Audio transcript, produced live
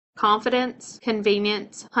Confidence,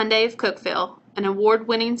 convenience, Hyundai of Cookeville, an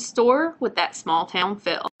award-winning store with that small-town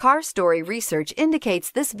feel. Car Story research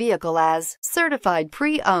indicates this vehicle as certified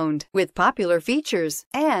pre-owned with popular features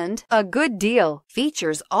and a good deal.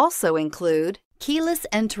 Features also include keyless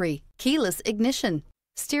entry, keyless ignition,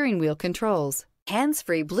 steering wheel controls,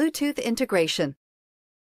 hands-free Bluetooth integration.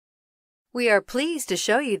 We are pleased to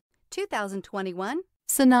show you 2021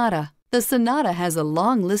 Sonata. The Sonata has a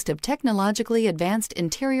long list of technologically advanced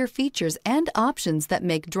interior features and options that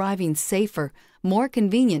make driving safer, more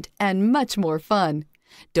convenient, and much more fun.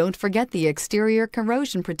 Don't forget the exterior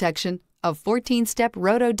corrosion protection, a 14-step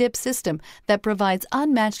roto-dip system that provides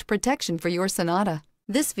unmatched protection for your Sonata.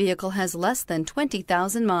 This vehicle has less than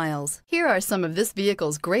 20,000 miles. Here are some of this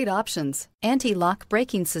vehicle's great options: anti-lock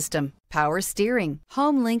braking system, power steering,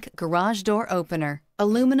 HomeLink garage door opener,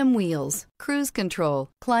 aluminum wheels, cruise control,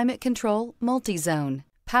 climate control multi-zone,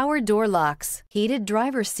 power door locks, heated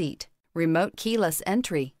driver's seat, remote keyless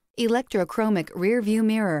entry, electrochromic rear view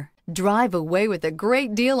mirror. Drive away with a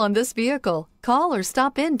great deal on this vehicle. Call or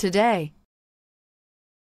stop in today.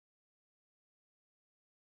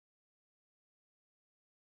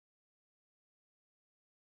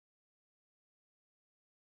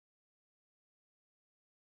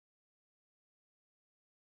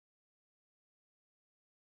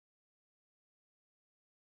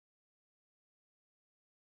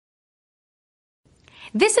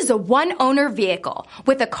 This is a one-owner vehicle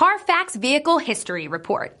with a CARFAX Vehicle History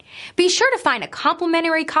Report. Be sure to find a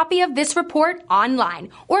complimentary copy of this report online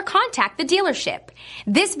or contact the dealership.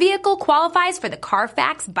 This vehicle qualifies for the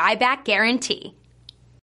CARFAX Buyback Guarantee.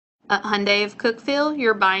 At Hyundai of Cookeville,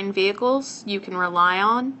 you're buying vehicles you can rely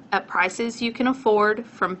on at prices you can afford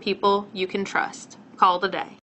from people you can trust. Call today.